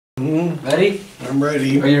Ready? I'm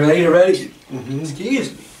ready. Are you ready to ready? Mm-hmm.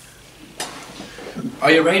 Excuse me.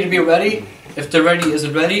 Are you ready to be ready? If they're ready, is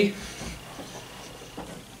it ready?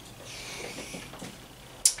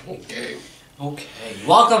 Okay. Okay.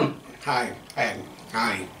 Welcome. Hi.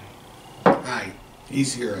 Hi.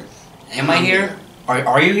 He's here. Am I here?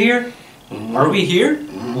 Are you here? Mm-hmm. Are we here?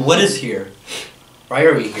 Mm-hmm. What is here? Why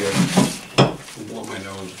are we here? Blow my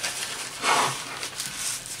nose.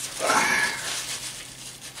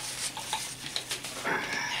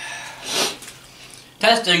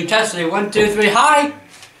 Testing. 1, 2, 3. Hi.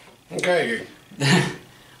 Okay.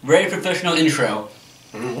 Very professional intro.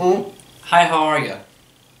 Mm-hmm. Hi. How are you?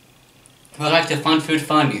 Welcome back to Fun Food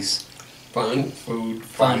Funnies. Fun Food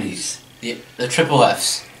Funnies. The triple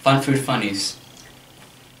Fs. Fun Food Funnies.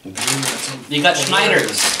 You got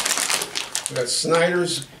Snyders. We got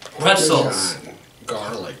Snyders. Pretzels. Parmesan,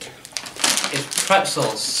 garlic. It's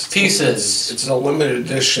pretzels. Pieces. It's a limited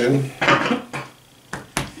edition.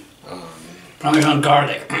 Parmesan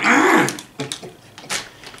garlic.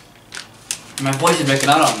 My voice is breaking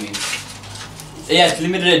out on me. Yeah, it's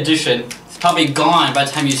limited edition. It's probably gone by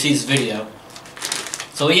the time you see this video.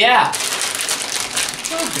 So yeah.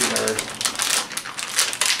 It'll be there.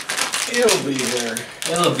 It'll be there.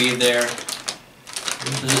 It'll be there.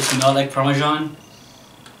 Does it smell like Parmesan?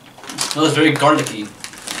 It smells very garlicky.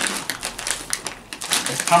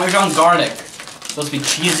 It's Parmesan garlic. It's supposed to be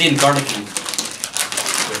cheesy and garlicky.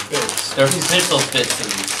 They're pretzel bits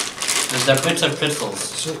things. They're bits of pretzels.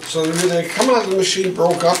 So do they come out of the machine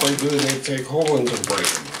broke up, or do they take whole ones and break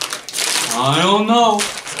them? I don't know.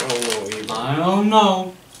 I don't know either. I don't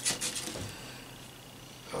know.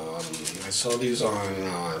 I saw these on,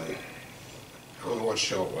 I don't know what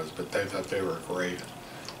show it was, but they thought they were great.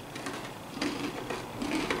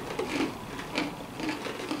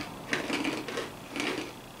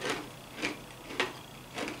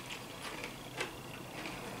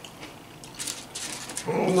 I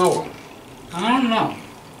don't know. I don't know.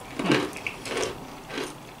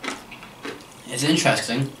 It's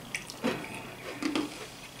interesting.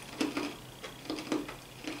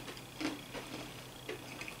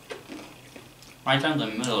 Right down the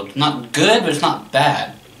middle. It's not good, but it's not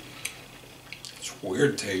bad. It's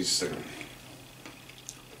weird tasting.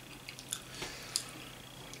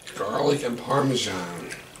 Garlic and Parmesan.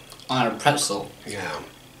 On a pretzel. Yeah.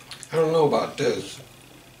 I don't know about this.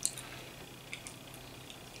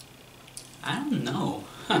 I don't know.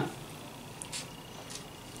 Huh.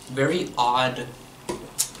 Very odd.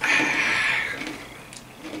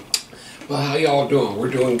 Well, how y'all doing? We're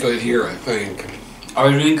doing good here, I think. Are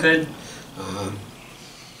we doing good?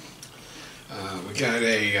 We got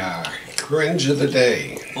a cringe of the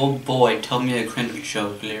day. Oh boy, tell me a cringe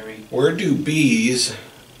joke, Larry. Where do bees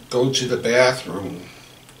go to the bathroom?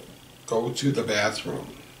 Go to the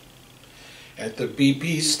bathroom. At the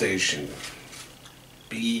BP station.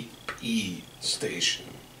 BP station.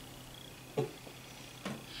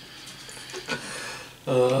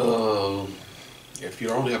 If you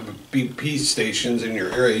don't have BP stations in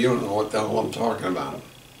your area, you don't know what the hell I'm talking about.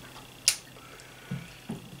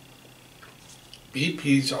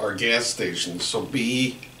 BPs are gas stations, so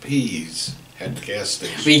BPs at the gas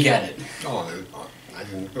station. We get it. Oh, I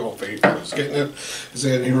didn't know if I was getting it, because I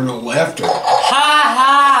didn't hear no laughter. Ha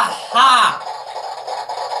ha ha!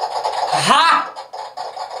 Ha!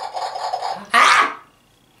 Ha!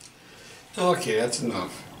 Okay, that's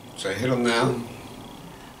enough. So I hit them now.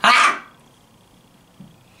 Ha!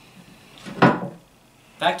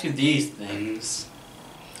 Back to these things.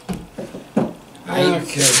 I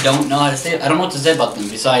don't know how to say it. I don't know what to say about them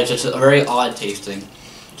besides it's a very odd tasting.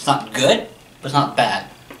 It's not good, but it's not bad.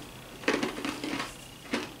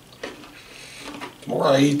 The more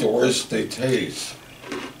I eat, the worse they taste.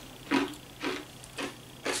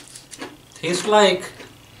 Tastes like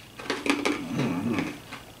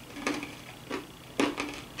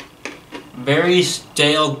very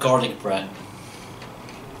stale garlic bread.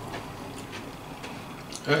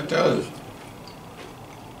 It does.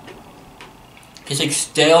 It's like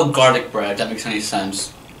stale garlic bread, if that makes any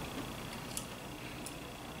sense.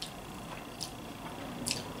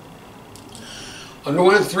 On the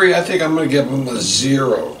 1 to 3, I think I'm going to give them a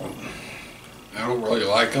 0. I don't really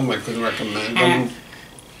like them. I couldn't recommend them.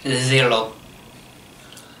 0.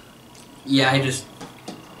 Yeah, I don't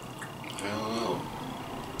know.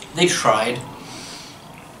 They tried.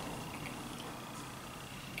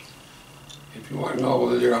 If you want to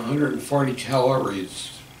know, they're 140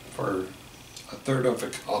 calories for a third of a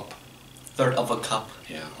cup. Third of a cup.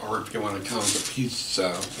 Yeah, or if you want to count the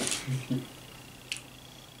pizza.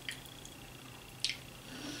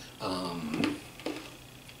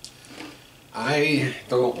 I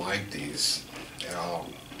don't like these at all.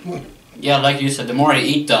 Yeah, like you said, the more I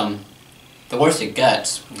eat them, the worse it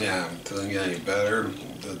gets. Yeah, it doesn't get any better,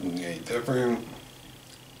 it doesn't get any different.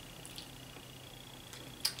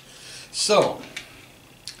 So,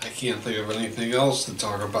 I can't think of anything else to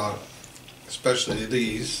talk about, especially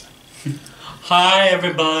these. Hi,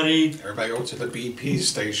 everybody. Everybody go to the BP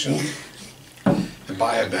station and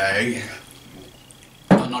buy a bag.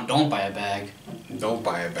 No, don't buy a bag. Don't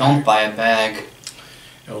buy a bag. Don't buy a bag.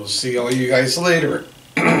 And we'll see all you guys later.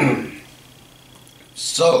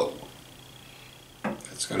 So,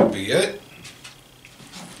 that's going to be it.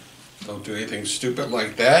 Don't do anything stupid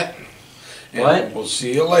like that. And What? we'll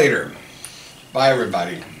see you later. Bye,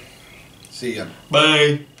 everybody. See ya.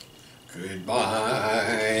 Bye.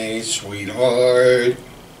 Goodbye, sweetheart.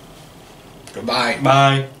 Goodbye.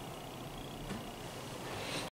 Bye.